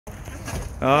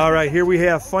All right, here we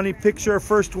have funny picture.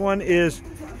 First one is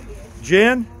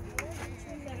Jen.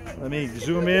 Let me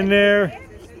zoom in there.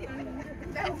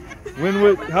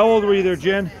 How old were you there,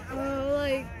 Jen?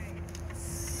 Like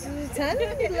 10,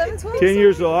 11, 12. 10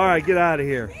 years old. All right, get out of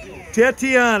here.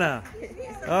 Tatiana.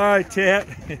 All right, Tat.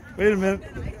 Wait a minute.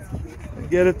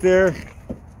 Get it there.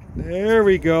 There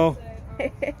we go.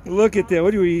 Look at that.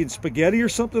 What are you eating? Spaghetti or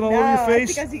something all over your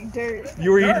face? I think I was eating dirt.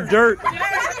 You were eating dirt.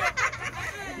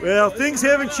 Well, things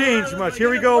haven't changed much. Here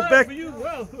we go.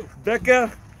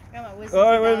 Becca. All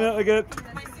right, wait a minute. Look at it.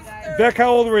 Beck, how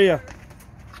old were you?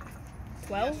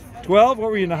 12. 12? What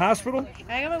were you, in the hospital?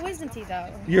 I got my wisdom teeth out.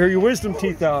 Your wisdom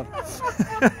teeth out.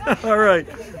 All right.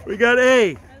 We got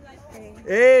A.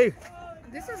 A.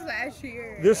 This was last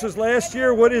year. This was last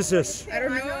year? What is this? I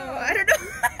don't know.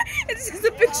 It's just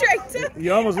a picture I took.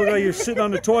 You almost look like you're sitting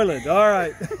on the toilet. All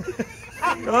right.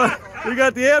 We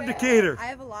got the abdicator. I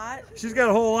have a lot. She's got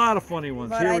a whole lot of funny ones.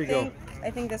 But Here we go.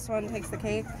 I think this one takes the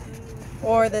cake.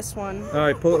 Or this one. All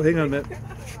right, hang on a minute.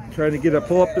 Trying to get it.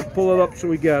 Pull it up so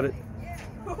we got it.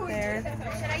 There.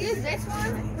 Should I use this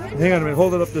one? Hang on a minute.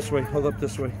 Hold it up this way. Hold it up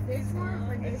this way.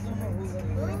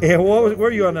 And where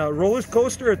are you on a roller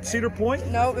coaster at Cedar Point?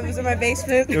 Nope, it was in my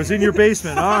basement. It was in your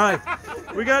basement. All right.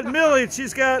 We got Millie.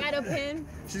 She's got a pin.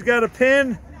 She's got a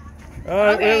pin. All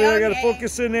right, Okay, I got to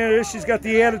focus in there. She's got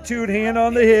the attitude, hand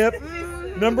on the hip.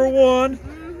 Number one,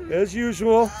 as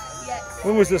usual. Yes.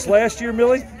 When was this? Last year,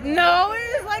 Millie? No,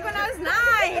 it was like when I was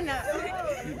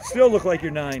 9. You still look like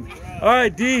you're 9. All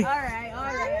right, D. All right.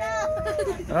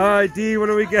 All right, D. What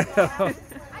do we got? All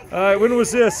right. When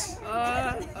was this?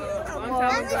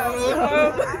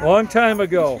 Long time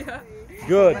ago.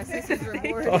 Good.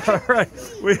 All right.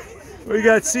 We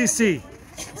got Cece.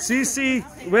 Cece,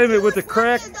 wait a minute, with the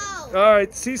crack. All right,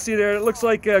 Cece there. It looks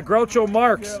like Groucho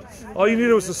Marx. All you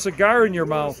needed was a cigar in your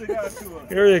mouth.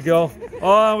 Here you go.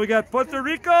 Oh, we got Puerto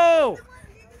Rico.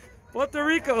 Puerto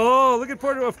Rico. Oh, look at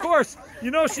Puerto Rico. Of course.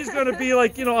 You know she's going to be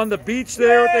like, on the beach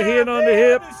there with the hand on the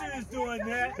hip.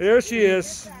 There she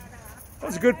is.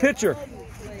 That's a good picture.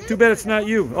 Too bad it's not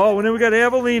you. Oh, and then we got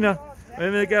Avelina.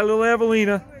 And they got a little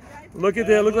Avelina. Look at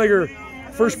that. Look like her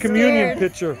first communion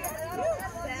picture.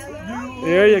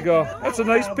 There you go. That's a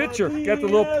nice picture. Got the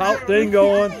little pout thing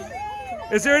going.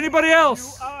 Is there anybody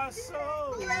else?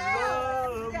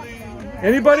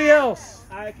 Anybody else?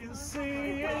 All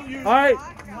right.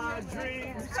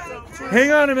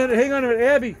 Hang on a minute. Hang on a minute.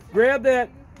 Abby, grab that.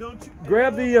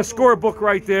 Grab the scorebook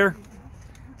right there.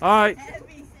 All right.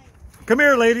 Come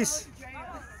here, ladies.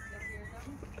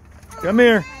 Come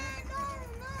here.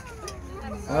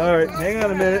 All right. Hang on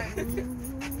a minute.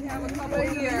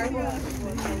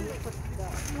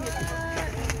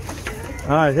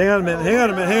 All right, hang on a minute. Hang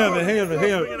on a minute.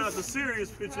 Bringing out the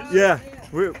serious pictures. Yeah.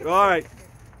 All right.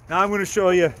 Now I'm going to show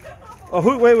you.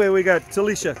 Oh, wait. We got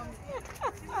Talisha.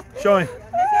 Showing.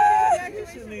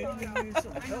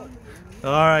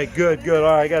 All right, good. All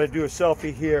right, I got to do a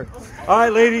selfie here. All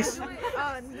right, ladies. Oh,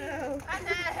 no.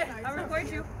 I'll record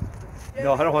you.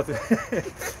 No, I don't want to.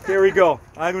 Here we go.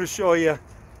 I'm going to show you.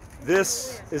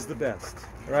 This is the best.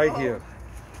 Right here.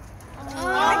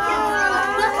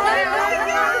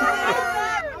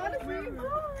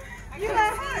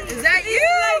 Is that you?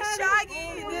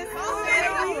 Shaggy.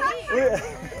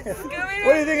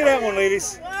 What do you think of that one,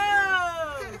 ladies?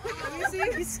 Whoa. Let me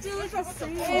see. You still look the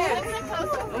same.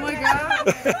 Oh my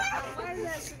God. Why is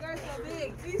that cigar so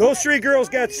big? Those 3 girls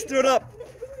got stood up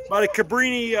by the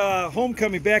Cabrini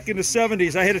homecoming back in the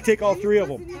 70s. I had to take all 3 of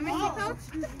them.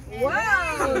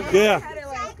 Wow. Yeah.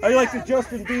 I like the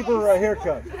Justin Bieber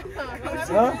haircut.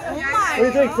 Huh? What do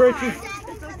you think, Fritchie?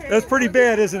 That's pretty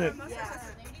bad, isn't it?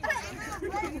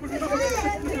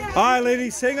 All right,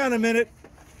 ladies, hang on a minute.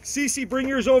 Cece, bring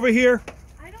yours over here.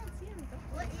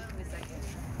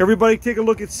 Everybody take a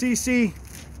look at Cece.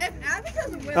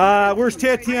 Where's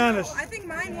Tatiana's? I think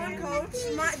mine won, Coach.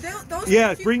 Those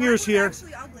yeah, bring yours here.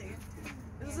 Actually ugly.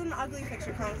 This is an ugly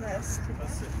picture contest.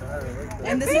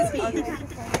 And this is ugly.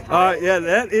 Yeah,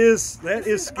 that is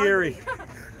scary.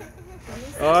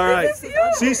 All right,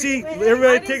 Cece,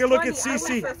 everybody take a look at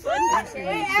Cece.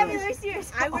 Hey, Abby, where's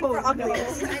yours? I went for ugly.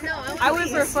 I went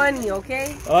for funny,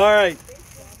 okay? All right.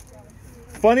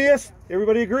 Funniest?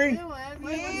 Everybody agree?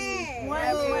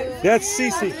 That's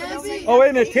Cece. Oh, wait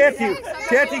a minute, Tati.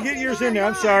 Tati, get yours in there.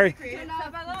 I'm sorry.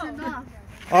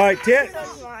 All right,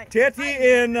 Tati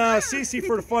and Cece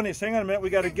for the funniest. Hang on a minute. We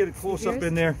got to get it close up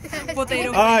in there. All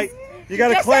right, you got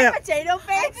to clap. Potato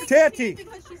face? Tati.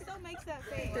 Because she still makes that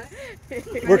face.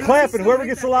 We're clapping. Whoever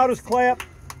gets the loudest clap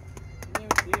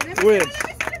wins.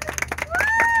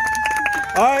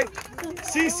 All right,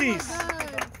 Cece's.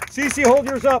 Cece, hold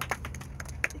yours up.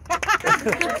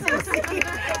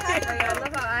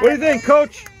 What do you think,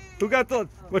 Coach? Who got the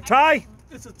tie?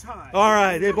 It's a tie. All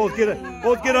right, they both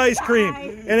get ice cream.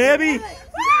 And Abby,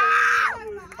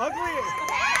 ugly.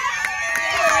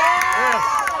 Yeah.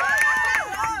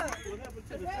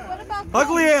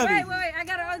 Ugly Abby. Wait, I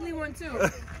got an ugly one too.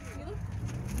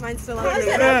 Mine's still on.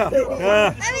 Yeah.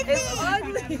 It's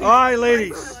ugly. All right,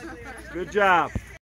 ladies. Good job.